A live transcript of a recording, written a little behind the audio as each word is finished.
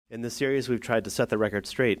In this series, we've tried to set the record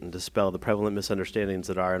straight and dispel the prevalent misunderstandings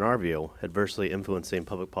that are, in our view, adversely influencing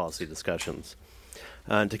public policy discussions.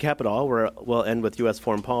 And to cap it all, we'll end with U.S.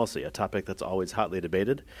 foreign policy, a topic that's always hotly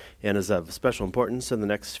debated and is of special importance in the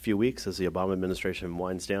next few weeks as the Obama administration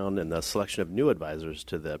winds down and the selection of new advisors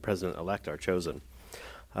to the president-elect are chosen.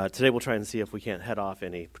 Today, we'll try and see if we can't head off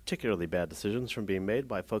any particularly bad decisions from being made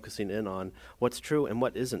by focusing in on what's true and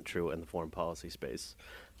what isn't true in the foreign policy space.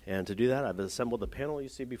 And to do that, I've assembled the panel you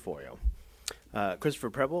see before you. Christopher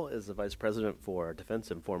Preble is the Vice President for Defense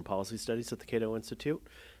and Foreign Policy Studies at the Cato Institute.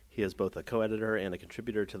 He is both a co-editor and a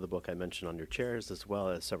contributor to the book I mentioned on your chairs, as well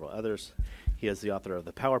as several others. He is the author of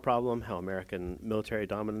The Power Problem, How American Military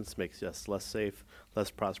Dominance Makes Us Less Safe, Less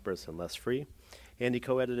Prosperous, and Less Free. And he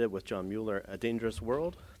co-edited with John Mueller, A Dangerous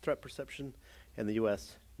World, Threat Perception, and the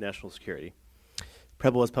U.S. National Security.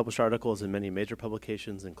 Preble has published articles in many major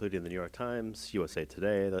publications, including the New York Times, USA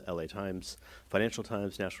Today, the LA Times, Financial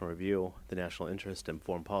Times, National Review, The National Interest, and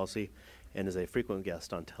Foreign Policy, and is a frequent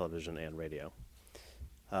guest on television and radio.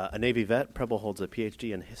 A Navy vet, Preble holds a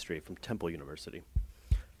PhD in history from Temple University.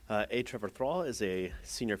 A. Trevor Thrall is a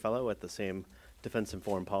senior fellow at the same Defense and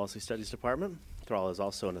Foreign Policy Studies Department. Thrall is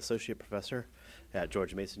also an associate professor at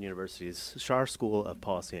George Mason University's Schar School of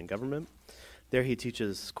Policy and Government. There he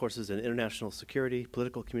teaches courses in international security,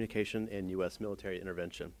 political communication, and U.S. military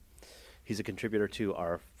intervention. He's a contributor to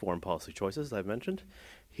our foreign policy choices, I've mentioned.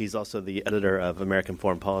 He's also the editor of American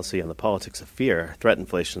Foreign Policy and the Politics of Fear, Threat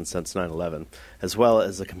Inflation Since 9/11, as well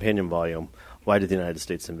as the companion volume, Why Did the United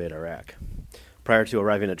States Invade Iraq? Prior to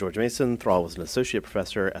arriving at George Mason, Thrall was an associate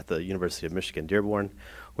professor at the University of Michigan Dearborn,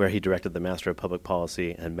 where he directed the Master of Public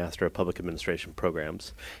Policy and Master of Public Administration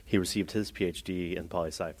programs. He received his PhD in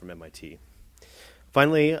poli-sci from MIT.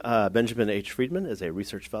 Finally, Benjamin H. Friedman is a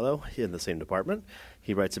research fellow in the same department.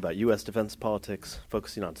 He writes about U.S. defense politics,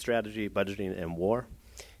 focusing on strategy, budgeting, and war.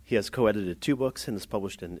 He has co-edited 2 books and is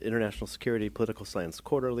published in International Security, Political Science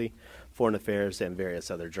Quarterly, Foreign Affairs, and various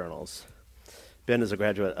other journals. Ben is a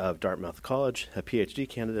graduate of Dartmouth College, a PhD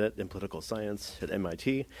candidate in political science at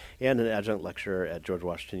MIT, and an adjunct lecturer at George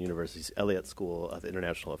Washington University's Elliott School of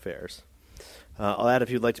International Affairs. I'll add, if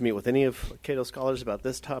you'd like to meet with any of Cato scholars about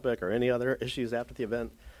this topic or any other issues after the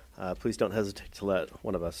event, please don't hesitate to let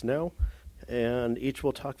one of us know. And each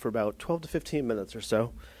will talk for about 12 to 15 minutes or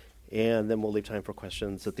so, and then we'll leave time for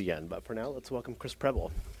questions at the end. But for now, let's welcome Chris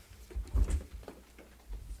Preble.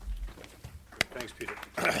 Thanks, Peter.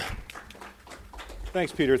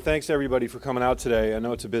 Thanks, Peter. Thanks, everybody, for coming out today. I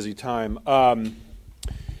know it's a busy time.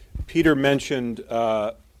 Peter mentioned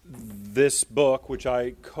this book, which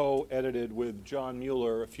I co-edited with John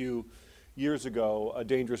Mueller a few years ago, A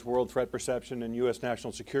Dangerous World, Threat Perception, and U.S.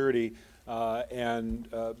 National Security. And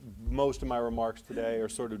most of my remarks today are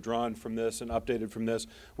sort of drawn from this and updated from this.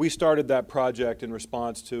 We started that project in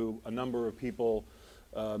response to a number of people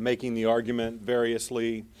making the argument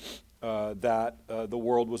variously that the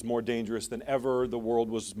world was more dangerous than ever, the world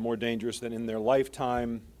was more dangerous than in their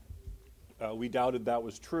lifetime. We doubted that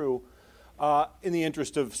was true. In the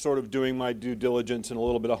interest of sort of doing my due diligence and a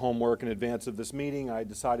little bit of homework in advance of this meeting, I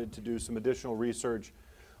decided to do some additional research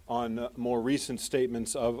on more recent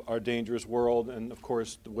statements of our dangerous world. And of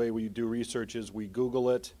course, the way we do research is we Google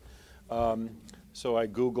it. So I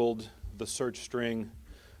Googled the search string,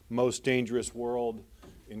 most dangerous world,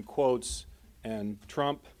 in quotes, and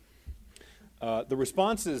Trump. The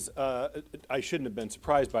responses, I shouldn't have been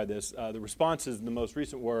surprised by this. The responses in the most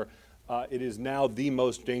recent were, it is now the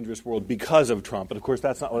most dangerous world because of Trump. But of course,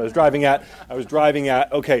 that's not what I was driving at. I was driving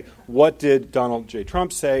at, okay, what did Donald J.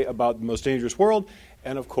 Trump say about the most dangerous world?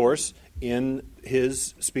 And of course, in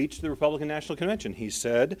his speech to the Republican National Convention, he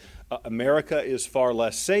said, America is far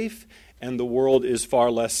less safe and the world is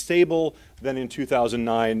far less stable than in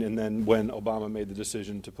 2009 and then when Obama made the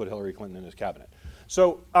decision to put Hillary Clinton in his cabinet.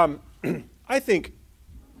 So I think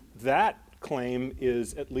that claim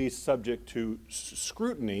is at least subject to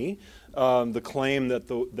scrutiny. The claim that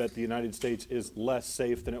the United States is less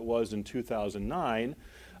safe than it was in 2009.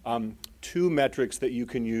 2 metrics that you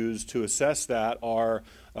can use to assess that are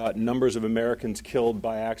numbers of Americans killed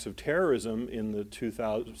by acts of terrorism in the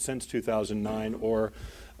since 2009, or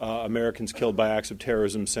Americans killed by acts of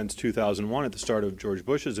terrorism since 2001 at the start of George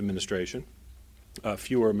Bush's administration.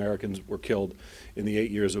 Fewer Americans were killed in the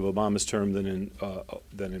 8 years of Obama's term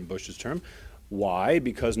than in Bush's term. Why?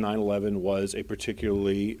 Because 9/11 was a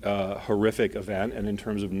particularly horrific event, and in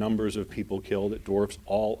terms of numbers of people killed, it dwarfs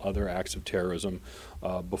all other acts of terrorism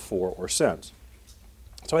before or since.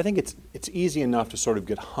 So I think it's easy enough to sort of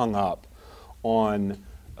get hung up on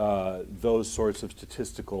those sorts of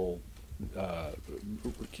statistical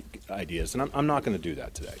ideas, and I'm not going to do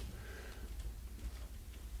that today.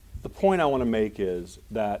 point I want to make is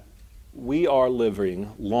that we are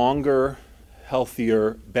living longer,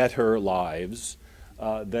 healthier, better lives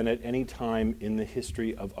than at any time in the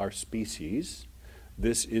history of our species.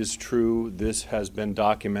 This is true. This has been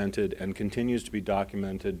documented and continues to be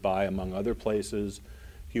documented by, among other places,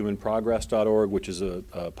 humanprogress.org, which is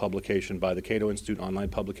a publication by the Cato Institute, online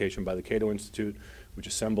publication by the Cato Institute, which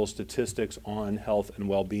assembles statistics on health and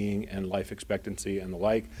well-being and life expectancy and the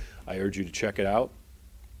like. I urge you to check it out.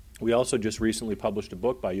 We also just recently published a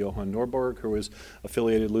book by Johan Norberg, who is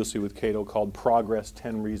affiliated loosely with Cato, called Progress,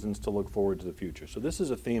 10 Reasons to Look Forward to the Future. So this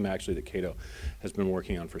is a theme, actually, that Cato has been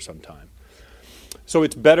working on for some time. So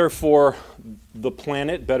it's better for the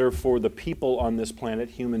planet, better for the people on this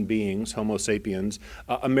planet, human beings, Homo sapiens.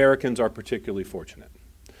 Americans are particularly fortunate.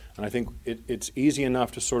 And I think it's easy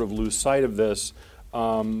enough to sort of lose sight of this,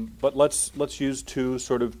 but let's use two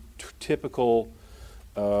sort of typical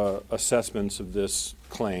assessments of this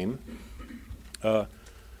claim.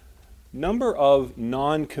 Number of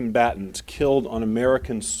non-combatants killed on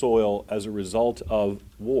American soil as a result of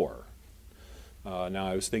war. Now,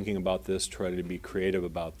 I was thinking about this, trying to be creative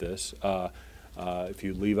about this. If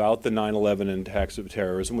you leave out the 9/11 and attacks of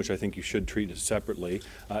terrorism, which I think you should treat separately,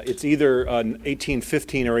 it's either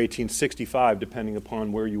 1815 or 1865, depending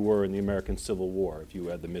upon where you were in the American Civil War, if you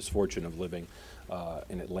had the misfortune of living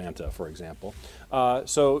in Atlanta, for example.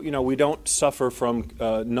 So, we don't suffer from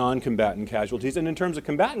non-combatant casualties. And in terms of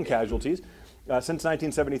combatant casualties, since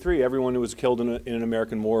 1973, everyone who was killed in an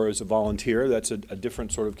American war is a volunteer. That's a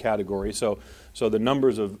different sort of category. So the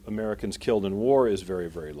numbers of Americans killed in war is very,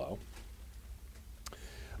 very low.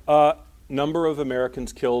 Number of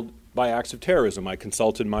Americans killed by acts of terrorism. I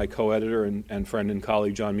consulted my co-editor and friend and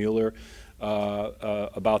colleague John Mueller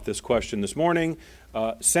about this question this morning.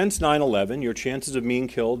 Since 9/11, your chances of being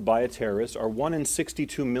killed by a terrorist are 1 in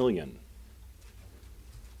 62 million.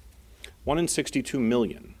 1 in 62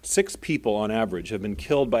 million. 6 people on average have been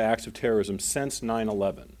killed by acts of terrorism since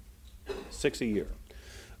 9/11. 6 a year.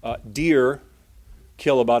 Deer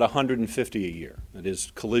kill about 150 a year. That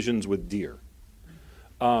is, collisions with deer.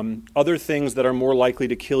 Other things that are more likely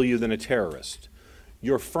to kill you than a terrorist: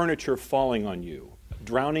 your furniture falling on you,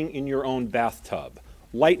 drowning in your own bathtub,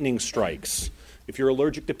 lightning strikes. If you're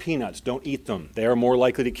allergic to peanuts, don't eat them. They are more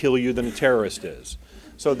likely to kill you than a terrorist is.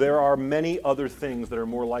 So there are many other things that are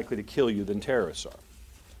more likely to kill you than terrorists are.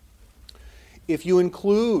 If you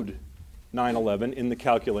include 9/11 in the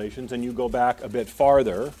calculations and you go back a bit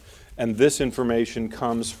farther, and this information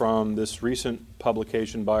comes from this recent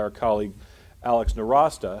publication by our colleague Alex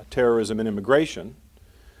Nowrasteh, Terrorism and Immigration.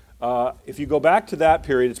 If you go back to that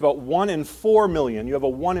period, it's about 1 in 4 million. You have a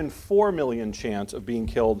 1 in 4 million chance of being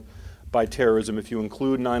killed by terrorism if you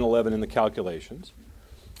include 9/11 in the calculations.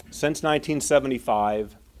 Since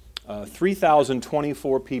 1975,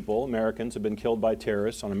 3,024 people, Americans, have been killed by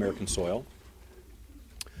terrorists on American soil.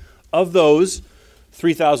 Of those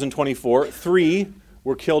 3,024, 3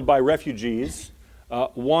 were killed by refugees.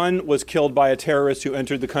 1 was killed by a terrorist who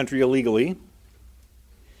entered the country illegally.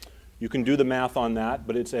 You can do the math on that,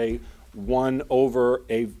 but it's a 1 over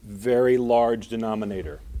a very large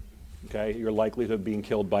denominator. Okay, your likelihood of being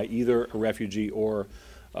killed by either a refugee or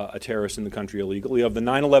a terrorist in the country illegally. Of the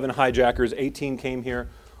 9/11 hijackers, 18 came here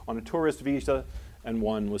on a tourist visa, and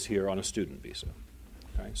 1 was here on a student visa.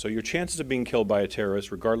 Okay, so your chances of being killed by a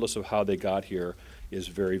terrorist, regardless of how they got here, is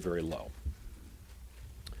very, very low.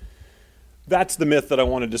 That's the myth that I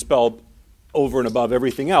want to dispel over and above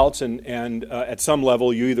everything else, and at some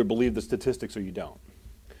level you either believe the statistics or you don't.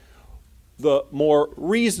 The more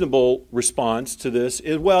reasonable response to this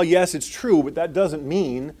is, well, yes, it's true, but that doesn't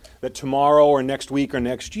mean that tomorrow or next week or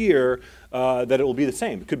next year that it will be the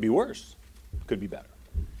same. It could be worse. It could be better.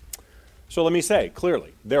 So let me say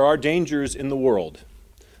clearly, there are dangers in the world.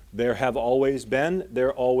 There have always been,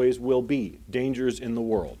 there always will be dangers in the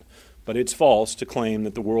world. But it's false to claim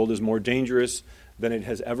that the world is more dangerous than it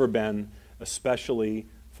has ever been, especially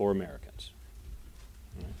for Americans.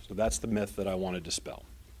 So that's the myth that I want to dispel.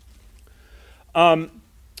 And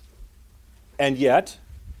yet,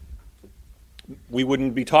 we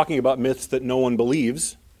wouldn't be talking about myths that no one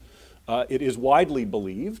believes. It is widely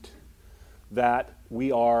believed that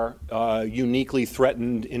we are uniquely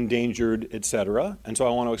threatened, endangered, etc. And so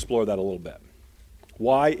I want to explore that a little bit.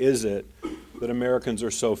 Why is it that Americans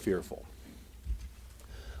are so fearful?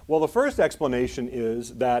 Well, the first explanation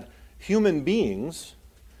is that human beings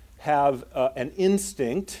have an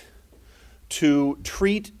instinct to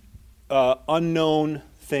treat unknown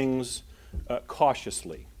things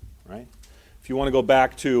cautiously, right? If you want to go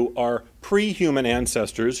back to our pre-human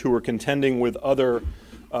ancestors who were contending with other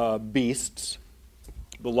beasts,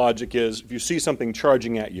 the logic is if you see something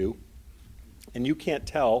charging at you, and you can't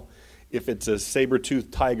tell if it's a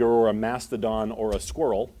saber-toothed tiger or a mastodon or a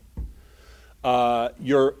squirrel,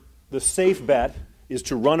 the safe bet is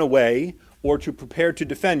to run away or to prepare to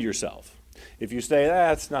defend yourself. If you say,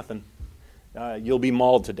 it's nothing, you'll be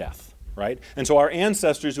mauled to death, right? And so our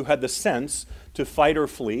ancestors who had the sense to fight or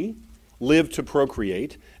flee lived to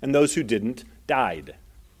procreate, and those who didn't died.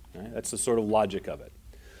 Right? That's the sort of logic of it.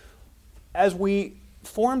 As we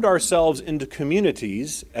formed ourselves into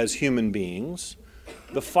communities as human beings,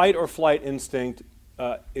 the fight or flight instinct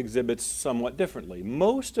exhibits somewhat differently.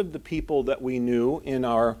 Most of the people that we knew in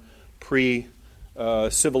our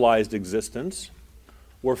pre-civilized existence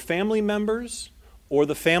were family members or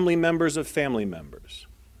the family members of family members.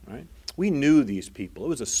 Right? We knew these people. It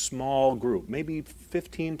was a small group, maybe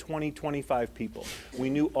 15, 20, 25 people. We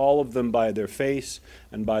knew all of them by their face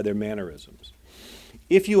and by their mannerisms.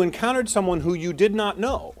 If you encountered someone who you did not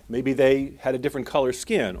know, maybe they had a different color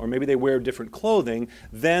skin, or maybe they wear different clothing,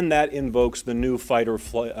 then that invokes the new fight or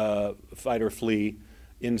flee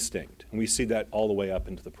instinct. And we see that all the way up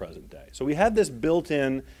into the present day. So we had this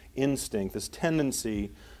built-in instinct, this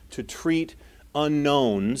tendency to treat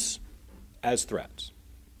unknowns as threats.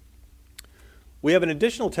 We have an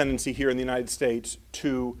additional tendency here in the United States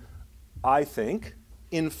to, I think,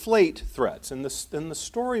 inflate threats. And the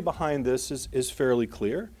story behind this is fairly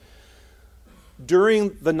clear.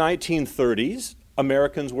 During the 1930s,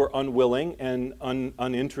 Americans were unwilling and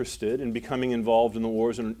uninterested in becoming involved in the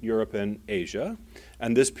wars in Europe and Asia.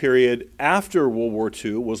 And this period after World War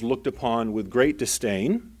II was looked upon with great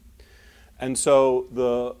disdain. And so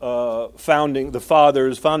the founding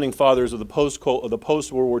fathers of the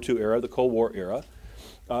post-World War II era, the Cold War era,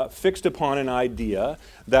 fixed upon an idea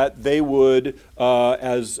that they would,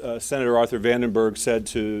 as Senator Arthur Vandenberg said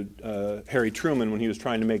to Harry Truman when he was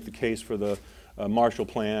trying to make the case for the Marshall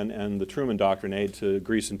Plan and the Truman Doctrine aid to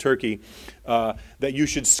Greece and Turkey, that you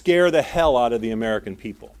should scare the hell out of the American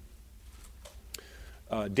people.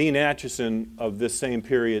 Dean Acheson of this same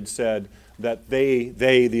period said that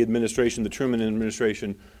the administration, the Truman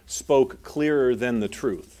administration, spoke clearer than the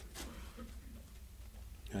truth.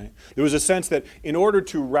 Okay? There was a sense that in order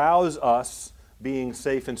to rouse us, being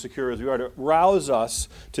safe and secure as we are, to rouse us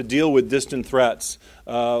to deal with distant threats,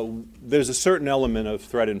 there's a certain element of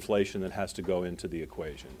threat inflation that has to go into the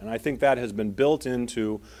equation. And I think that has been built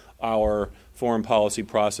into our foreign policy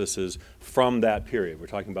processes from that period. We're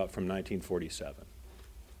talking about from 1947.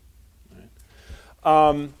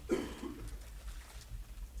 Right?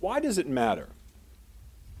 Why does it matter?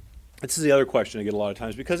 This is the other question I get a lot of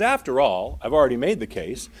times, because after all, I've already made the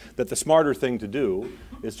case that the smarter thing to do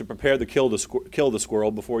is to prepare to kill the squirrel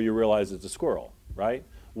before you realize it's a squirrel, right?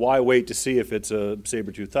 Why wait to see if it's a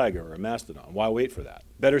saber-toothed tiger or a mastodon? Why wait for that?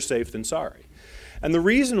 Better safe than sorry. And the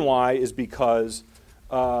reason why is because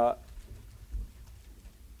it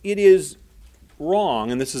is wrong,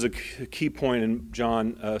 and this is a key point in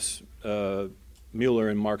John Mueller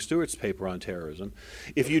and Mark Stewart's paper on terrorism.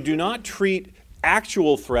 If you do not treat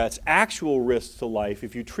actual threats, actual risks to life,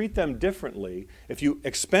 if you treat them differently, if you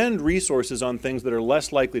expend resources on things that are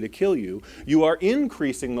less likely to kill you, you are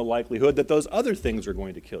increasing the likelihood that those other things are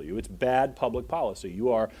going to kill you. It's bad public policy. You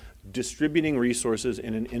are distributing resources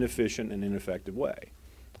in an inefficient and ineffective way.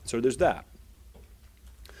 So there's that.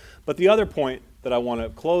 But the other point that I want to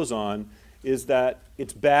close on is that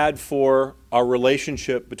it's bad for our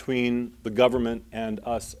relationship between the government and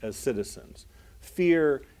us as citizens.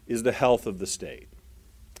 Fear is the health of the state.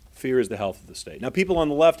 Fear is the health of the state. Now, people on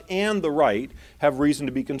the left and the right have reason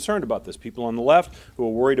to be concerned about this. People on the left who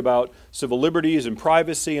are worried about civil liberties and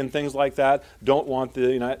privacy and things like that don't want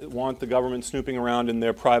the government snooping around in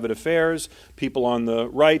their private affairs. People on the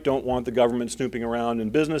right don't want the government snooping around in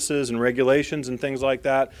businesses and regulations and things like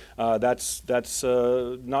that. That's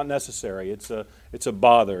not necessary. It's a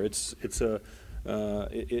bother. It's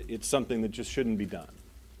something that just shouldn't be done.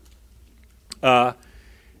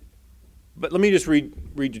 But let me just read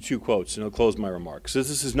you two quotes, and I'll close my remarks.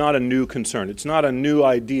 This is not a new concern. It's not a new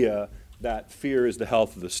idea that fear is the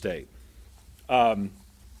health of the state.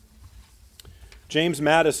 James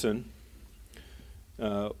Madison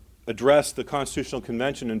addressed the Constitutional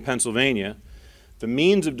Convention in Pennsylvania. The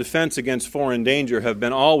means of defense against foreign danger have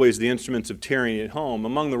been always the instruments of tyranny at home.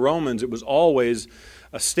 Among the Romans, it was always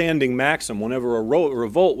a standing maxim whenever a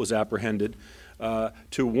revolt was apprehended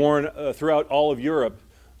to warn throughout all of Europe.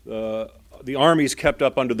 The armies kept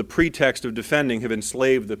up under the pretext of defending have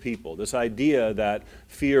enslaved the people. This idea that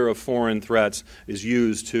fear of foreign threats is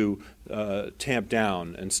used to tamp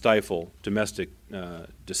down and stifle domestic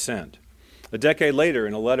dissent. A decade later,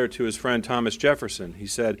 in a letter to his friend Thomas Jefferson, he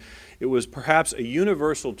said, "It was perhaps a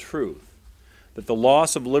universal truth that the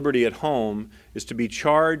loss of liberty at home is to be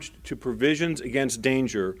charged to provisions against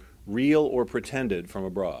danger, real or pretended, from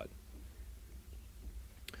abroad.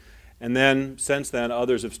 And then, since then,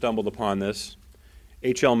 others have stumbled upon this.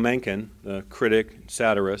 H.L. Mencken, the critic,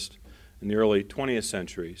 satirist in the early 20th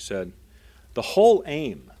century, said, "The whole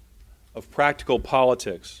aim of practical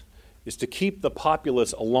politics is to keep the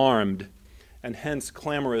populace alarmed and hence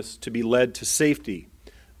clamorous to be led to safety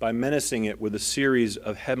by menacing it with a series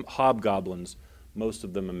of hobgoblins, most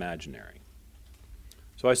of them imaginary."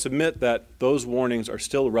 So I submit that those warnings are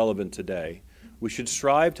still relevant today. We should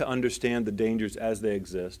strive to understand the dangers as they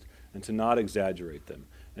exist and to not exaggerate them,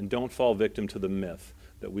 and don't fall victim to the myth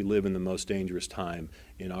that we live in the most dangerous time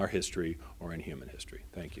in our history or in human history.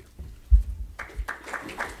 Thank you.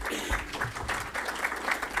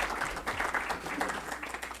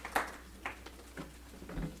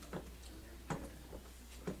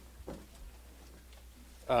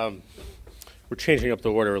 We're changing up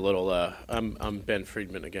the order a little. I'm Ben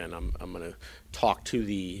Friedman again. I'm going to talk to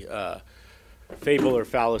the fable or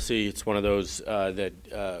fallacy. It's one of those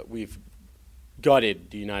that we've gutted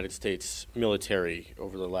the United States military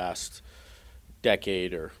over the last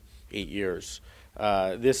decade or 8 years.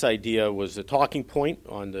 This idea was a talking point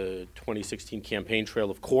on the 2016 campaign trail,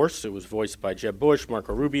 of course. It was voiced by Jeb Bush,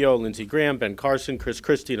 Marco Rubio, Lindsey Graham, Ben Carson, Chris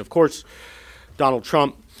Christie, and, of course, Donald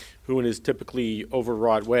Trump, who in his typically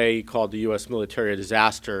overwrought way called the U.S. military a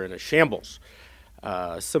disaster and a shambles.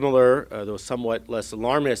 Similar, though somewhat less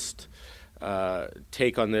alarmist,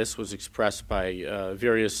 take on this was expressed by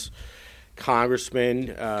various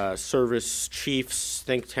congressmen, service chiefs,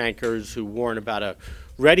 think tankers who warn about a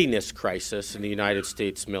readiness crisis in the United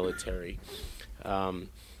States military. In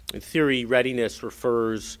theory, readiness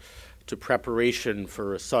refers to preparation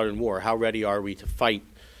for a sudden war. How ready are we to fight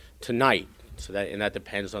tonight? So that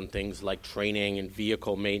depends on things like training and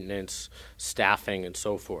vehicle maintenance, staffing, and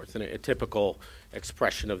so forth. And a typical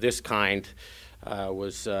expression of this kind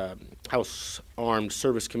was House Armed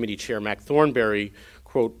Service Committee Chair Mac Thornberry,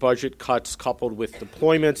 quote, "budget cuts coupled with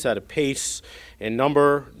deployments at a pace and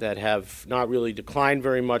number that have not really declined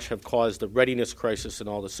very much have caused a readiness crisis in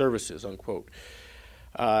all the services," unquote.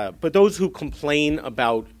 But those who complain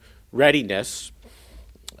about readiness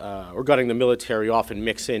or gutting the military often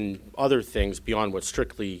mix in other things beyond what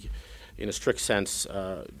strictly, in a strict sense,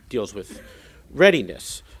 deals with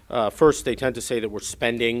readiness. First, they tend to say that we're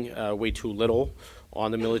spending way too little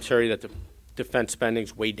on the military, that the defense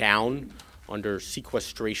spending's way down under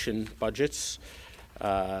sequestration budgets.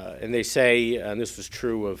 And they say, and this was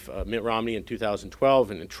true of Mitt Romney in 2012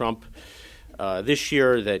 and in Trump this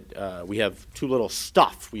year, that we have too little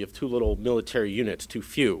stuff. We have too little military units, too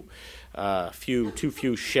few. Too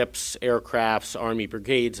few ships, aircrafts, Army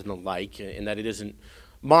brigades, and the like, and that it isn't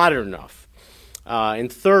modern enough.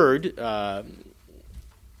 And third,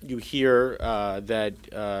 you hear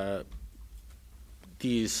that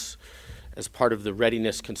these, as part of the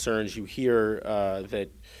readiness concerns, you hear that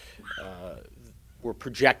we're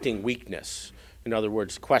projecting weakness. In other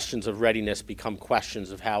words, questions of readiness become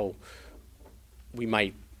questions of how we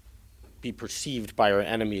might be perceived by our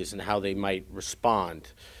enemies and how they might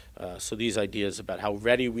respond. So these ideas about how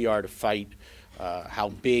ready we are to fight, how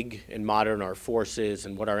big and modern our force is,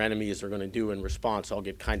 and what our enemies are going to do in response all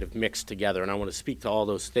get kind of mixed together. And I want to speak to all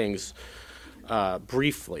those things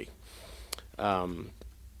briefly.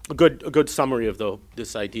 A good summary of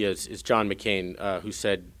this idea is John McCain, who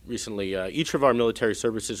said recently, each of our military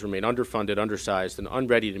services remain underfunded, undersized, and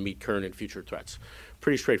unready to meet current and future threats.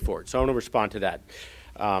 Pretty straightforward. So I want to respond to that.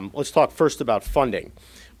 Let's talk first about funding.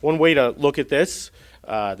 One way to look at this,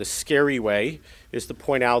 the scary way, is to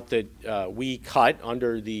point out that we cut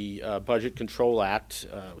under the Budget Control Act,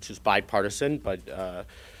 which is bipartisan, but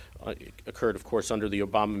it occurred, of course, under the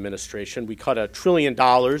Obama administration. We cut $1 trillion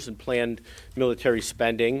in planned military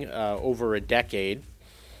spending over a decade,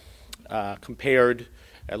 compared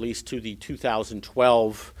at least to the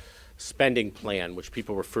 2012 spending plan, which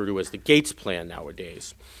people refer to as the Gates Plan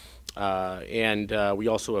nowadays. And we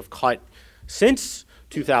also have cut, since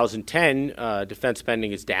 2010, defense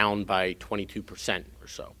spending is down by 22% or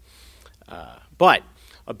so. But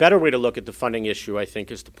a better way to look at the funding issue, I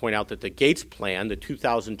think, is to point out that the Gates Plan, the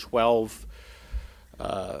 2012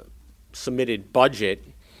 submitted budget,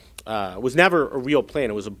 was never a real plan.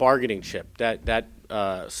 It was a bargaining chip. That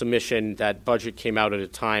submission, that budget came out at a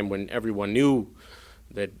time when everyone knew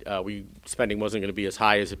that spending wasn't going to be as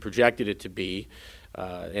high as it projected it to be,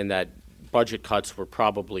 and that budget cuts were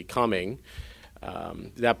probably coming.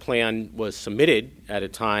 That plan was submitted at a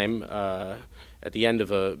time at the end of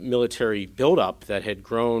a military buildup that had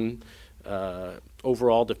grown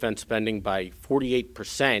overall defense spending by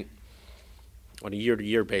 48% on a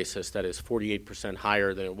year-to-year basis, that is 48%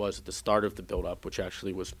 higher than it was at the start of the buildup, which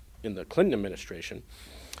actually was in the Clinton administration.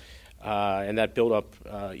 And that buildup,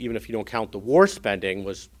 even if you don't count the war spending,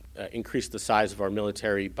 was increased the size of our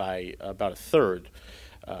military by about a third.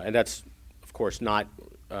 And that's, of course, not,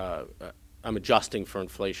 I'm adjusting for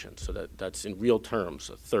inflation, so that's in real terms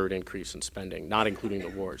a third increase in spending, not including the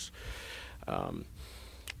wars.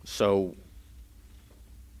 So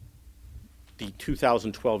the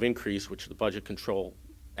 2012 increase, which the Budget Control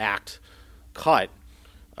Act cut,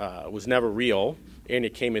 was never real, and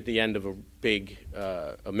it came at the end of a big,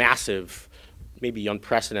 a massive, maybe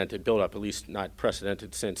unprecedented buildup, at least not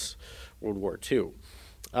precedented since World War II.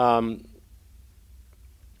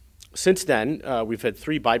 Since then, we've had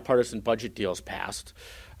 3 bipartisan budget deals passed,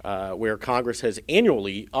 where Congress has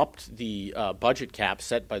annually upped the budget cap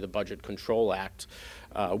set by the Budget Control Act,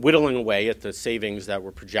 whittling away at the savings that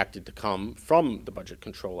were projected to come from the Budget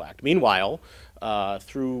Control Act. Meanwhile,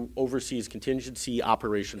 through overseas contingency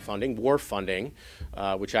operation funding, war funding,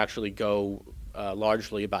 which actually go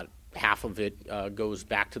largely about half of it goes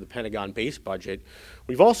back to the Pentagon base budget,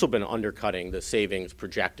 we've also been undercutting the savings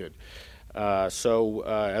projected. So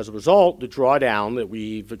as a result, the drawdown that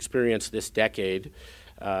we've experienced this decade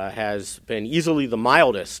has been easily the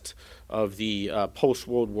mildest of the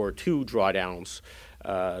post-World War II drawdowns.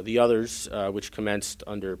 The others, which commenced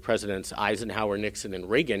under Presidents Eisenhower, Nixon, and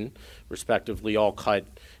Reagan, respectively, all cut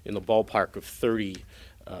in the ballpark of 30%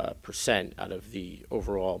 out of the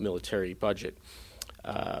overall military budget.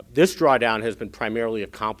 This drawdown has been primarily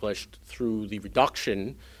accomplished through the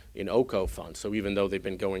reduction in OCO funds. So even though they've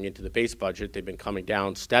been going into the base budget, they've been coming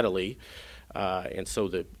down steadily. And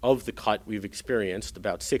so of the cut we've experienced,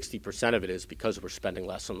 about 60% of it is because we're spending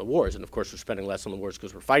less on the wars. And of course, we're spending less on the wars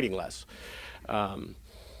because we're fighting less.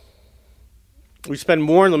 We spend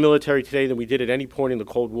more in the military today than we did at any point in the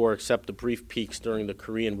Cold War, except the brief peaks during the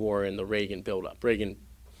Korean War and the Reagan buildup. Reagan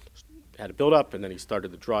had a buildup, and then he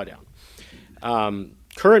started the drawdown.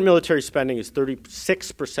 Current military spending is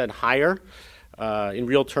 36% higher in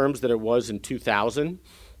real terms than it was in 2000.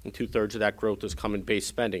 And 2/3 of that growth has come in base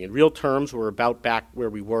spending. In real terms, we're about back where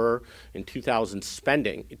we were in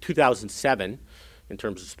 2007 in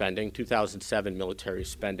terms of spending, 2007 military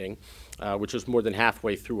spending, which is more than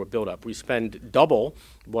halfway through a buildup. We spend double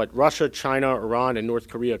what Russia, China, Iran, and North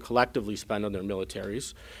Korea collectively spend on their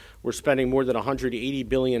militaries. We're spending more than $180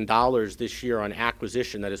 billion this year on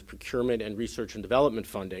acquisition, that is procurement and research and development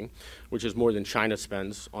funding, which is more than China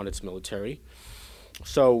spends on its military.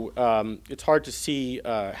 So it's hard to see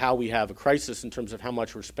how we have a crisis in terms of how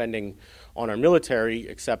much we're spending on our military,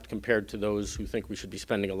 except compared to those who think we should be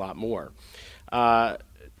spending a lot more.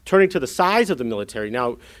 Turning to the size of the military,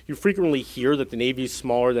 now you frequently hear that the Navy is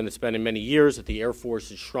smaller than it's been in many years, that the Air Force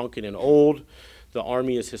is shrunken and old, the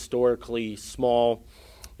Army is historically small,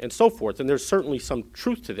 and so forth. And there's certainly some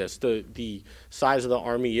truth to this. The size of the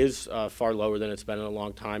Army is far lower than it's been in a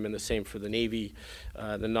long time, and the same for the Navy,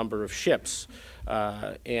 the number of ships.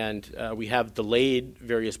 And we have delayed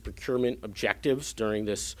various procurement objectives during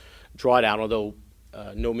this drawdown, although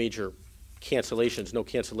no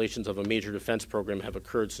cancellations of a major defense program have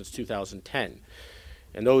occurred since 2010.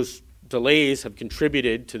 And those delays have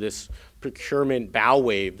contributed to this procurement bow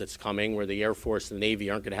wave that's coming, where the Air Force and the Navy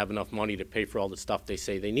aren't going to have enough money to pay for all the stuff they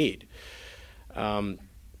say they need. So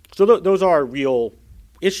those are real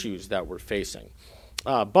issues that we're facing.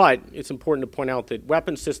 But it's important to point out that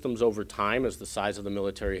weapon systems over time, as the size of the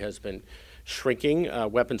military has been shrinking,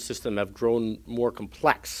 weapon systems have grown more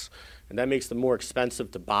complex, and that makes them more expensive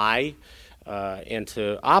to buy and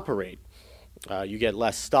to operate. You get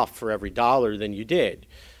less stuff for every dollar than you did.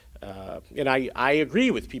 And I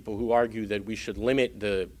agree with people who argue that we should limit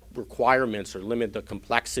the requirements or limit the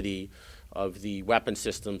complexity of the weapon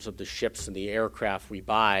systems of the ships and the aircraft we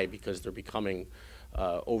buy, because they're becoming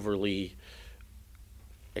overly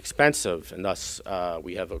expensive, and thus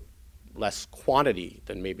we have a less quantity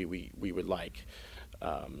than maybe we would like.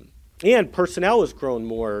 And personnel has grown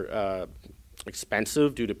more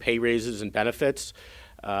expensive due to pay raises and benefits,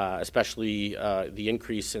 especially the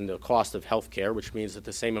increase in the cost of health care, which means that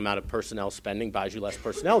the same amount of personnel spending buys you less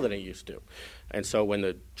personnel than it used to. And so when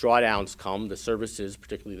the drawdowns come, the services,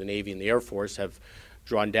 particularly the Navy and the Air Force, have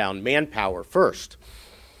drawn down manpower first.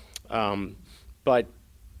 But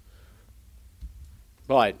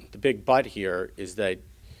the big but here is that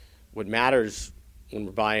what matters when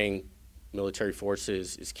we're buying military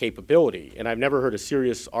forces is capability. And I've never heard a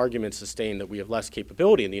serious argument sustained that we have less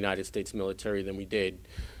capability in the United States military than we did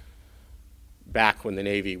back when the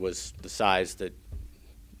Navy was the size that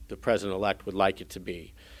the president-elect would like it to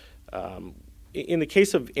be. In the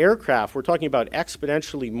case of aircraft, we're talking about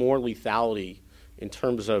exponentially more lethality in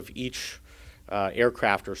terms of each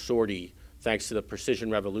aircraft or sortie, thanks to the precision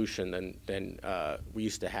revolution, than we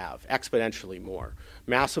used to have. Exponentially more,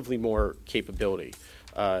 massively more capability.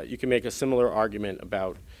 You can make a similar argument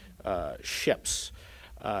about ships.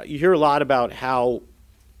 You hear a lot about how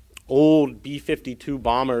old B-52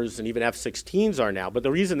 bombers and even F-16s are now, but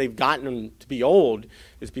the reason they've gotten them to be old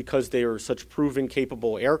is because they are such proven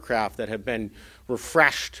capable aircraft that have been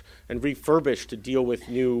refreshed and refurbished to deal with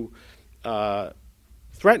new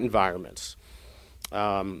threat environments.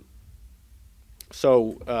 So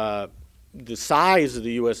the size of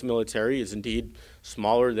the U.S. military is indeed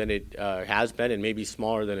smaller than it has been, and maybe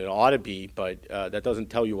smaller than it ought to be, but that doesn't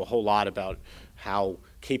tell you a whole lot about how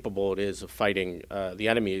capable it is of fighting the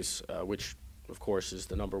enemies, which, of course, is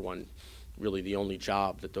the number one, really the only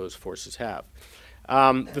job that those forces have.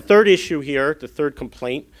 The third issue here, the third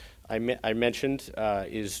complaint I mentioned,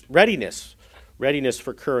 is readiness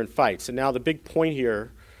for current fights. And now the big point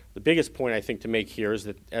here, the biggest point I think to make here is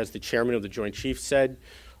that, as the chairman of the Joint Chiefs said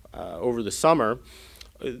over the summer,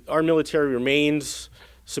 our military remains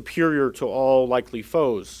superior to all likely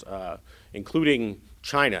foes, including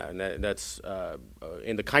China, and that's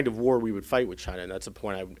in the kind of war we would fight with China, and that's a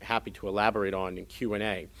point I'm happy to elaborate on in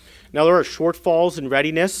Q&A. Now, there are shortfalls in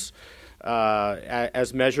readiness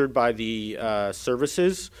as measured by the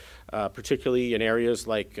services, particularly in areas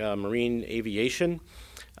like marine aviation.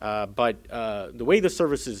 But the way the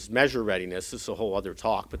services measure readiness, this is a whole other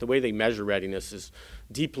talk, but the way they measure readiness is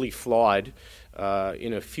deeply flawed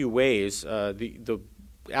in a few ways. The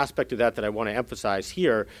aspect of that I want to emphasize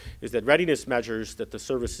here is that readiness measures that the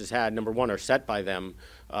services had, number one, are set by them,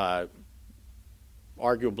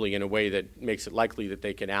 arguably in a way that makes it likely that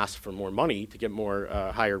they can ask for more money to get more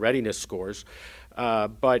higher readiness scores.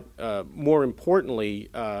 But more importantly,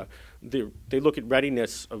 they look at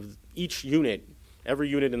readiness of each unit, every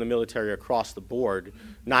unit in the military across the board,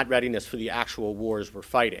 not readiness for the actual wars we're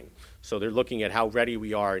fighting. So they're looking at how ready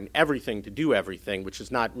we are in everything to do everything, which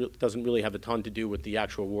doesn't really have a ton to do with the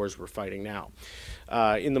actual wars we're fighting now.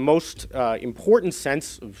 In the most important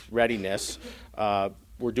sense of readiness,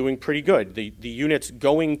 we're doing pretty good. The units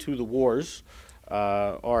going to the wars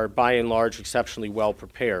are by and large exceptionally well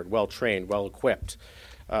prepared, well trained, well equipped.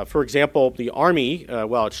 For example, the Army,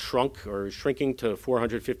 while it's shrunk or is shrinking to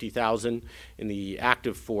 450,000 in the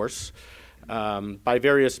active force, by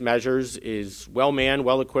various measures is well-manned,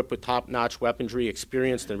 well-equipped with top-notch weaponry,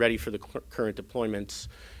 experienced and ready for the current deployments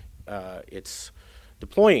it's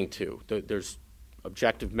deploying to. There's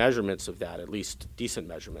objective measurements of that, at least decent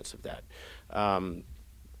measurements of that.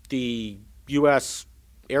 The U.S.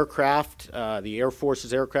 aircraft, the Air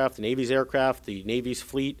Force's aircraft, the Navy's aircraft, the Navy's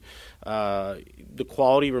fleet, the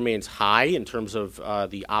quality remains high in terms of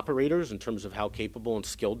the operators, in terms of how capable and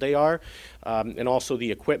skilled they are, and also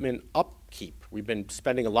the equipment upkeep. We've been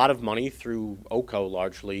spending a lot of money through OCO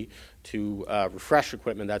largely to refresh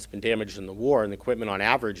equipment that's been damaged in the war, and the equipment on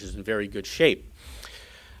average is in very good shape.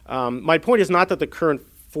 My point is not that the current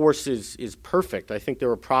force is perfect. I think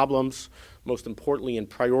there are problems, most importantly in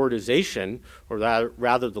prioritization, or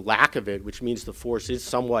rather the lack of it, which means the force is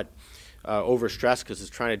somewhat overstressed because it's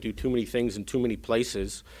trying to do too many things in too many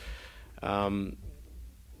places. And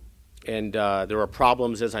there are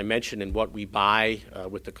problems, as I mentioned, in what we buy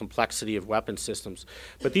with the complexity of weapon systems.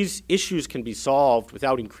 But these issues can be solved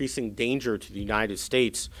without increasing danger to the United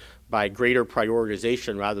States by greater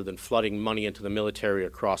prioritization rather than flooding money into the military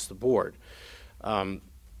across the board.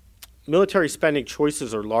 Military spending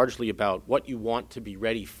choices are largely about what you want to be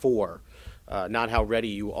ready for, not how ready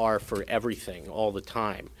you are for everything all the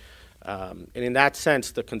time. And in that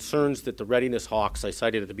sense, the concerns that the readiness hawks I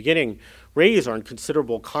cited at the beginning raise are in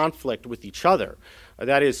considerable conflict with each other.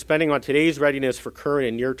 That is, spending on today's readiness for current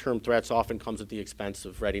and near-term threats often comes at the expense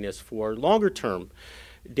of readiness for longer-term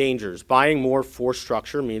dangers. Buying more force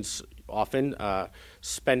structure means often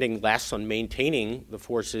spending less on maintaining the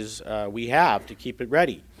forces we have to keep it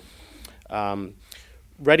ready.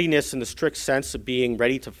 Readiness in the strict sense of being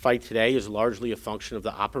ready to fight today is largely a function of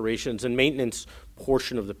the operations and maintenance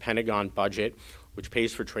portion of the Pentagon budget, which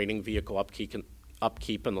pays for training, vehicle upkeep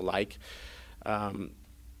and the like.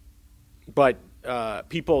 But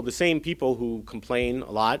the same people who complain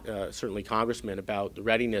a lot, certainly congressmen, about the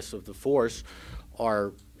readiness of the force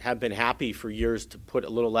have been happy for years to put a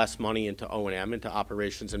little less money into O&M, into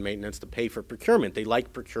operations and maintenance, to pay for procurement. They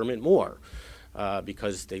like procurement more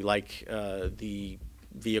because they like the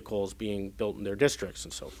vehicles being built in their districts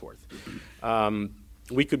and so forth.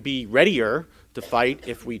 We could be readier to fight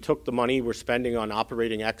if we took the money we're spending on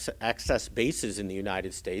operating excess bases in the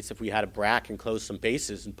United States, if we had a BRAC and close some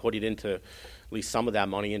bases and put it into, at least some of that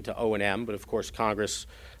money into O&M, but of course Congress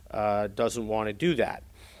doesn't want to do that.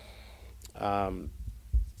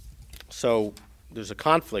 So there's a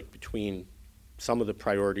conflict between some of the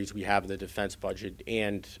priorities we have in the defense budget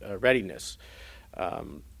and readiness.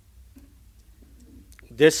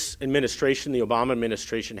 This administration, the Obama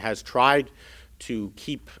administration, has tried to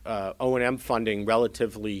keep O&M funding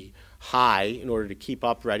relatively high in order to keep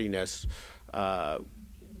up readiness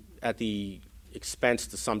at the expense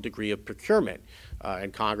to some degree of procurement.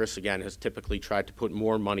 And Congress, again, has typically tried to put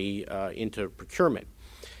more money into procurement.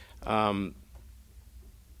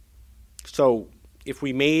 So if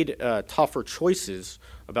we made tougher choices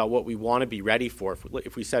about what we want to be ready for,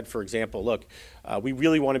 if we said, for example, look, we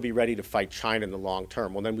really want to be ready to fight China in the long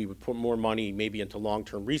term, well, then we would put more money maybe into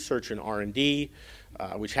long-term research and R&D,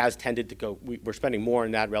 which has tended to go, we're spending more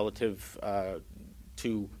on that relative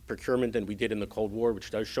to procurement than we did in the Cold War,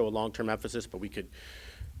 which does show a long-term emphasis, but we could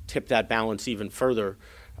tip that balance even further.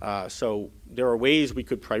 So there are ways we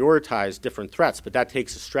could prioritize different threats, but that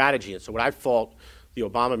takes a strategy. And so what I fault the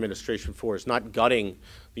Obama administration for is not gutting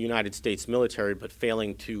the United States military, but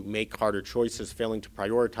failing to make harder choices, failing to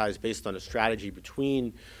prioritize based on a strategy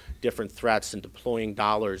between different threats and deploying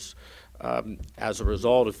dollars as a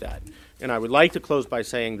result of that. And I would like to close by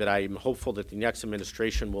saying that I'm hopeful that the next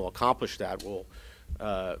administration will accomplish that, will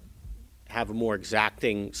have a more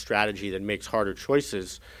exacting strategy that makes harder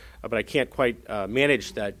choices. But I can't quite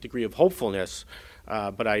manage that degree of hopefulness.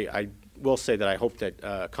 But I will say that I hope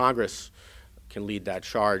that Congress can lead that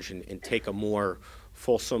charge and take a more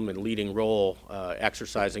fulsome and leading role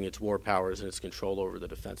exercising its war powers and its control over the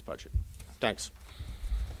defense budget. Thanks.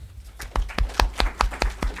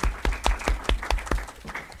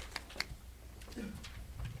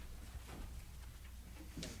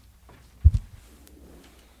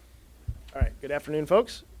 All right, good afternoon,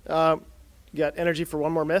 folks. You got energy for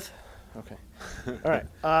one more myth? Okay. All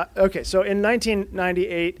right. Okay, so in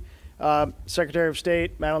 1998, Secretary of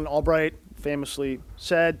State Madeleine Albright famously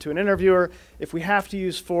said to an interviewer, if we have to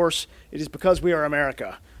use force, it is because we are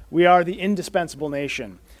America. We are the indispensable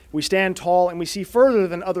nation. We stand tall and we see further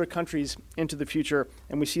than other countries into the future,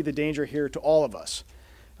 and we see the danger here to all of us.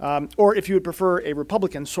 Or if you would prefer a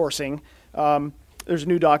Republican sourcing, there's a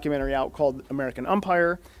new documentary out called American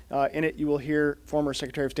Empire. In it, you will hear former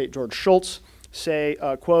Secretary of State George Shultz say,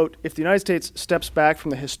 quote, if the United States steps back from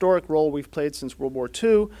the historic role we've played since World War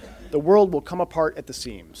II, the world will come apart at the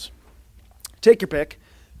seams. Take your pick,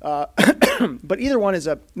 but either one is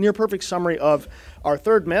a near-perfect summary of our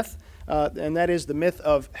third myth, and that is the myth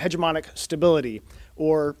of hegemonic stability,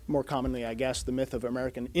 or more commonly, I guess, the myth of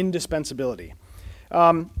American indispensability.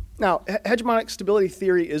 Now, hegemonic stability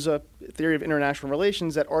theory is a theory of international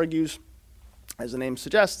relations that argues, as the name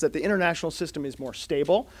suggests, that the international system is more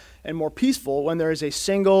stable and more peaceful when there is a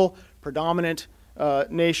single predominant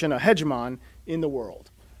nation, a hegemon, in the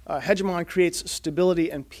world. Hegemon creates stability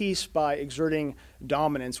and peace by exerting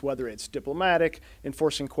dominance, whether it's diplomatic,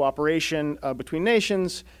 enforcing cooperation between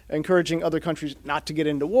nations, encouraging other countries not to get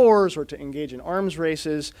into wars or to engage in arms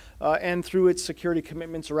races, and through its security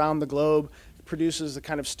commitments around the globe, produces the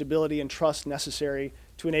kind of stability and trust necessary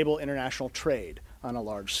to enable international trade on a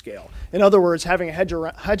large scale. In other words, having a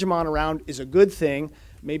hegemon around is a good thing,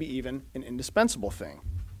 maybe even an indispensable thing.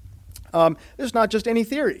 There's not just any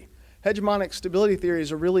theory. Hegemonic stability theory is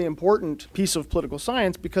a really important piece of political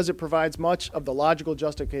science because it provides much of the logical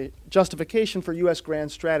justification for U.S.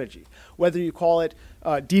 grand strategy. Whether you call it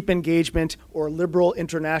deep engagement or liberal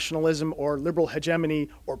internationalism or liberal hegemony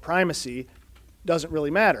or primacy doesn't really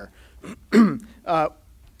matter.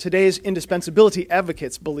 Today's indispensability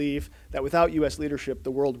advocates believe that without U.S. leadership, the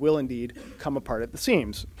world will indeed come apart at the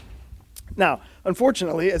seams. Now,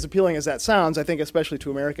 unfortunately, as appealing as that sounds, I think especially to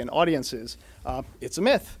American audiences, it's a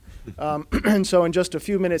myth. And so in just a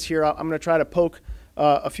few minutes here, I'm going to try to poke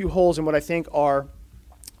a few holes in what I think are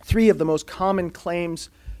three of the most common claims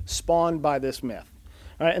spawned by this myth.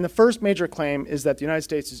 All right, and the first major claim is that the United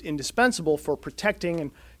States is indispensable for protecting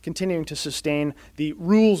and continuing to sustain the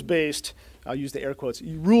rules-based, I'll use the air quotes,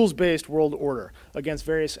 rules-based world order against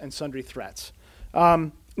various and sundry threats.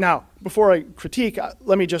 Now, before I critique,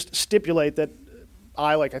 let me just stipulate that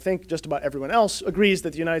I, like I think just about everyone else, agrees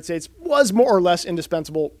that the United States was more or less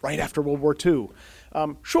indispensable right after World War II.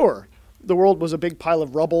 Sure, the world was a big pile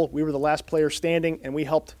of rubble. We were the last player standing, and we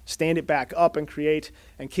helped stand it back up and create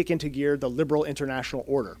and kick into gear the liberal international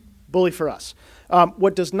order. Bully for us.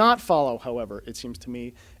 What does not follow, however, it seems to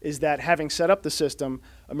me, is that having set up the system,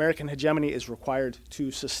 American hegemony is required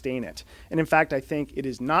to sustain it. And in fact, I think it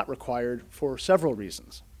is not required for several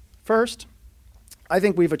reasons. First, I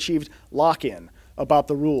think we've achieved lock-in about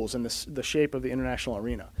the rules and the shape of the international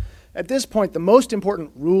arena. At this point, the most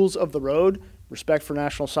important rules of the road respect for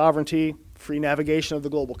national sovereignty, free navigation of the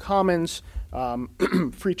global commons,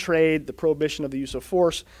 free trade, the prohibition of the use of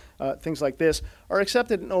force, things like this, are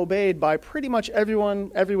accepted and obeyed by pretty much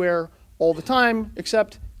everyone, everywhere, all the time,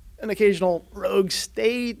 except an occasional rogue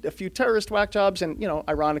state, a few terrorist whack jobs, and,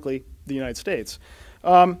 ironically, the United States.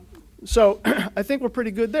 So I think we're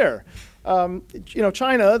pretty good there.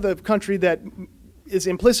 China, the country that is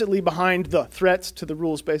implicitly behind the threats to the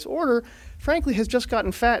rules-based order, frankly, has just gotten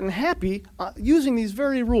fat and happy using these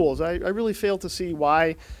very rules. I really fail to see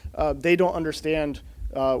why they don't understand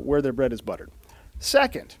where their bread is buttered.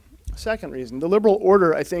 Second reason, the liberal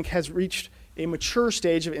order, I think, has reached a mature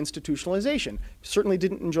stage of institutionalization. Certainly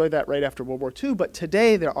didn't enjoy that right after World War II, but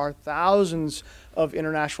today there are thousands of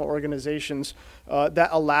international organizations that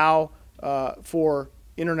allow for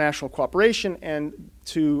international cooperation and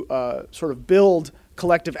to sort of build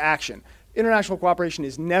collective action. International cooperation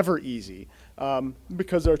is never easy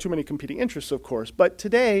because there are too many competing interests, of course. But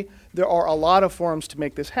today, there are a lot of forums to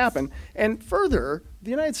make this happen. And further, the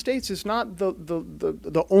United States is not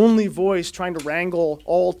the only voice trying to wrangle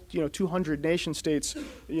all 200 nation states,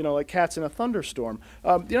 like cats in a thunderstorm.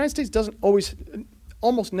 The United States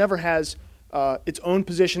almost never has its own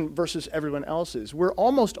position versus everyone else's. We're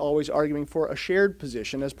almost always arguing for a shared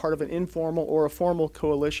position as part of an informal or a formal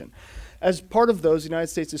coalition. As part of those, the United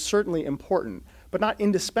States is certainly important, but not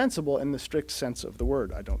indispensable in the strict sense of the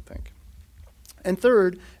word, I don't think. And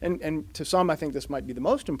third, and to some I think this might be the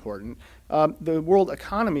most important, the world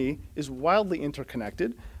economy is wildly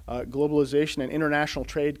interconnected. Globalization and international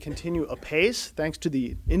trade continue apace thanks to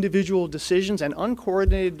the individual decisions and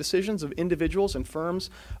uncoordinated decisions of individuals and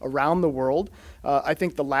firms around the world. I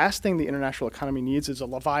think the last thing the international economy needs is a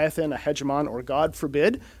leviathan, a hegemon, or God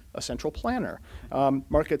forbid, a central planner.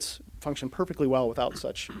 Markets function perfectly well without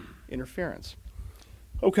such interference.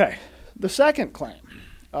 Okay, the second claim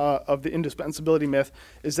of the indispensability myth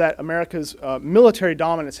is that America's military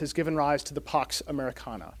dominance has given rise to the Pax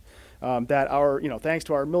Americana. That thanks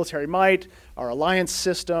to our military might, our alliance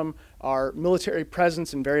system, our military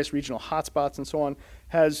presence in various regional hotspots and so on,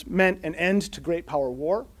 has meant an end to great power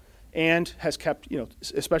war and has kept,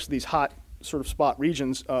 especially these hot sort of spot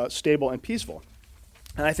regions, stable and peaceful.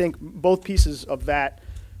 And I think both pieces of that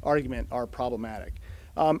argument are problematic.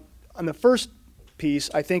 On the first piece,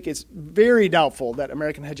 I think it's very doubtful that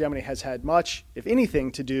American hegemony has had much, if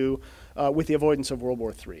anything, to do with the avoidance of World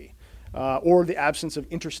War III. Or the absence of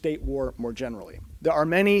interstate war more generally. There are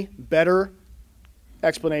many better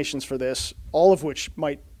explanations for this, all of which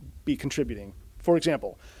might be contributing. For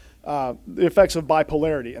example, the effects of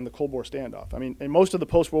bipolarity and the Cold War standoff. I mean, most of the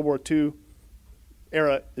post-World War II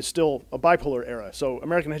era is still a bipolar era, so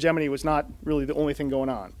American hegemony was not really the only thing going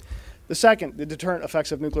on. The second, the deterrent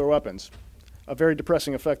effects of nuclear weapons, a very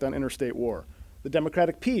depressing effect on interstate war. The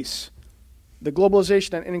democratic peace, the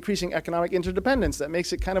globalization and increasing economic interdependence that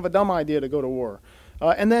makes it kind of a dumb idea to go to war.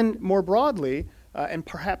 And then more broadly, and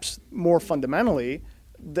perhaps more fundamentally,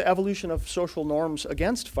 the evolution of social norms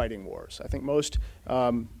against fighting wars. I think most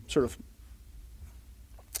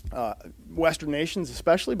Western nations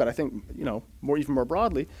especially, but I think even more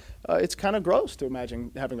broadly, it's kind of gross to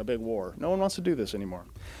imagine having a big war. No one wants to do this anymore.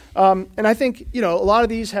 And I think a lot of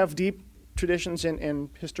these have deep traditions in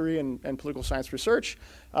history and political science research,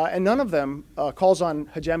 and none of them calls on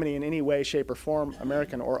hegemony in any way, shape, or form,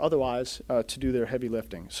 American or otherwise, to do their heavy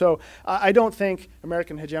lifting. So I don't think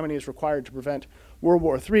American hegemony is required to prevent World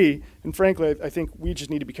War III, and frankly, I think we just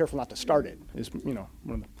need to be careful not to start it. Anyway.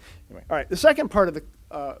 All right, the second part of the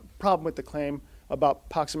problem with the claim about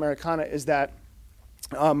Pax Americana is that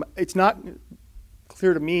it's not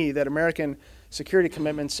clear to me that American security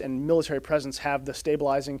commitments and military presence have the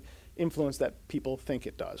stabilizing influence that people think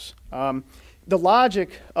it does. The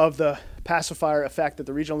logic of the pacifier effect at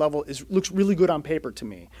the regional level looks really good on paper to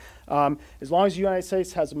me. As long as the United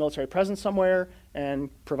States has a military presence somewhere and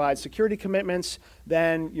provides security commitments,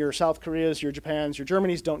 then your South Koreas, your Japans, your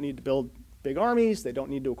Germanys don't need to build big armies. They don't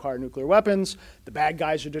need to acquire nuclear weapons. The bad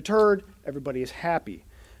guys are deterred. Everybody is happy.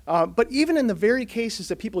 But even in the very cases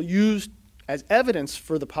that people use as evidence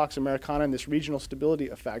for the Pax Americana and this regional stability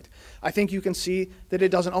effect, I think you can see that it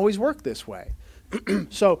doesn't always work this way.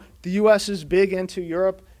 So the U.S. is big into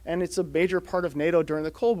Europe, and it's a major part of NATO during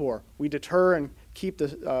the Cold War. We deter and keep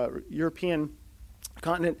the European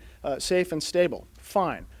continent safe and stable.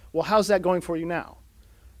 Fine. Well, how's that going for you now,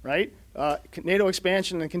 right? NATO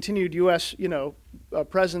expansion and continued U.S.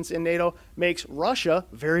 Presence in NATO makes Russia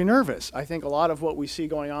very nervous. I think a lot of what we see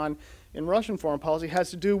going on in Russian foreign policy has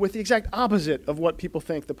to do with the exact opposite of what people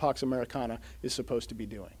think the Pax Americana is supposed to be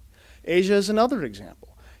doing. Asia is another example.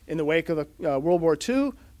 In the wake of the World War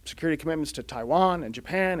II, security commitments to Taiwan and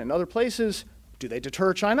Japan and other places Do they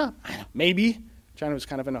deter China? Maybe. China was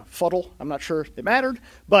kind of in a fuddle. I'm not sure it mattered.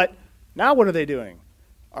 But now what are they doing?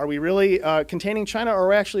 Are we really containing China, or are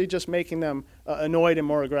we actually just making them annoyed and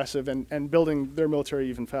more aggressive and building their military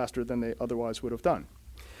even faster than they otherwise would have done?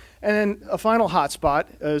 And then a final hot spot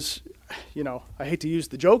is, I hate to use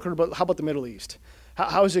the joker, but how about the Middle East?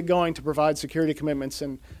 How is it going to provide security commitments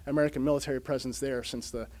and American military presence there since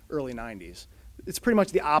the early 90s? It's pretty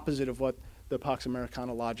much the opposite of what the Pax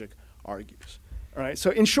Americana logic argues. All right,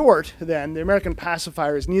 so in short, then, the American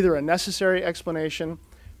pacifier is neither a necessary explanation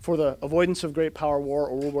for the avoidance of Great Power War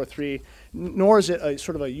or World War III, nor is it a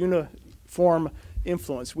sort of a uniform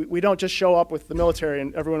influence. We don't just show up with the military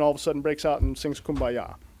and everyone all of a sudden breaks out and sings Kumbaya.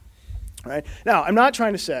 All right? Now, I'm not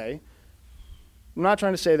trying to say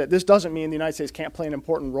that this doesn't mean the United States can't play an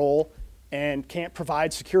important role and can't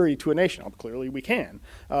provide security to a nation. Clearly we can.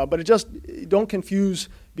 But don't confuse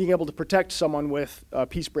being able to protect someone with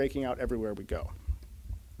peace breaking out everywhere we go.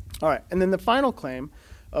 All right, and then the final claim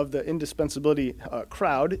of the indispensability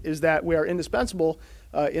crowd is that we are indispensable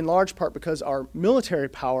in large part because our military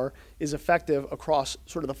power is effective across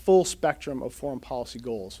sort of the full spectrum of foreign policy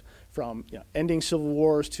goals, from ending civil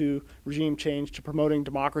wars to regime change to promoting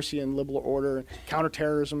democracy and liberal order,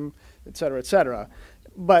 counterterrorism, et cetera, et cetera.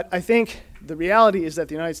 But I think the reality is that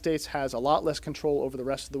the United States has a lot less control over the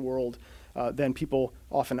rest of the world than people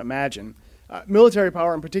often imagine. Military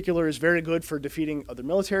power in particular is very good for defeating other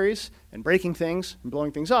militaries and breaking things and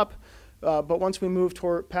blowing things up. But once we move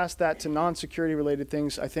past that to non-security related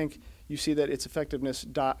things, I think you see that its effectiveness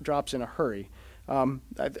drops in a hurry.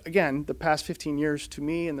 Again, the past 15 years to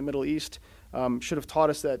me in the Middle East should have taught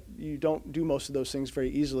us that you don't do most of those things very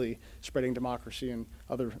easily, spreading democracy and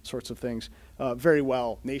other sorts of things very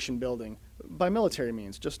well, nation building, by military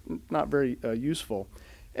means, just not very useful.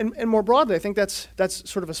 And more broadly, I think that's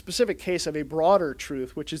sort of a specific case of a broader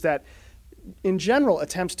truth, which is that in general,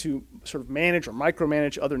 attempts to sort of manage or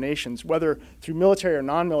micromanage other nations, whether through military or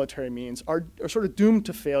non-military means, are sort of doomed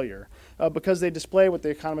to failure because they display what the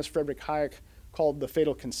economist Friedrich Hayek called the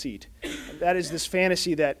fatal conceit. And that is this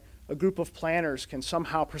fantasy that a group of planners can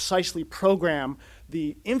somehow precisely program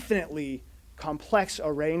the infinitely complex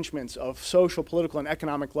arrangements of social, political, and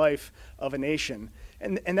economic life of a nation.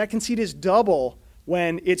 And that conceit is double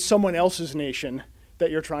when it's someone else's nation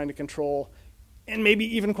that you're trying to control, and maybe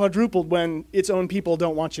even quadrupled when its own people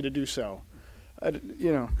don't want you to do so.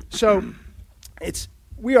 So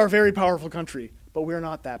we are a very powerful country, but we're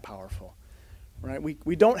not that powerful, right?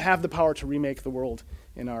 We don't have the power to remake the world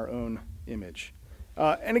in our own image.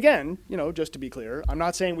 And again, just to be clear, I'm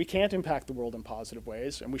not saying we can't impact the world in positive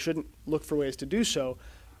ways, and we shouldn't look for ways to do so,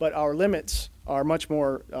 but our limits are much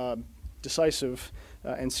more decisive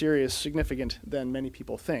and serious, significant than many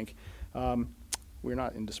people think. We're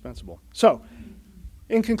not indispensable. So,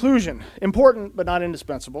 in conclusion, important but not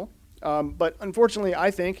indispensable. But unfortunately,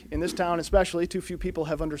 I think, in this town especially, too few people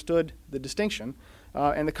have understood the distinction,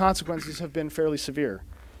 and the consequences have been fairly severe.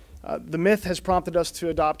 The myth has prompted us to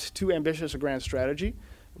adopt too ambitious a grand strategy.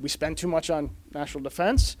 We spend too much on national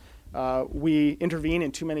defense. We intervene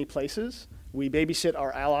in too many places. We babysit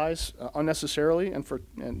our allies unnecessarily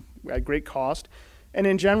and at great cost. And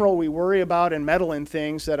in general, we worry about and meddle in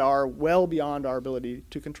things that are well beyond our ability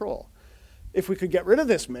to control. If we could get rid of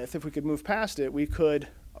this myth, if we could move past it, we could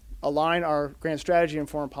align our grand strategy and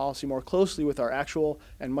foreign policy more closely with our actual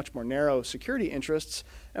and much more narrow security interests,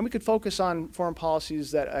 and we could focus on foreign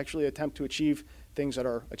policies that actually attempt to achieve things that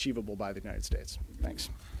are achievable by the United States. Thanks.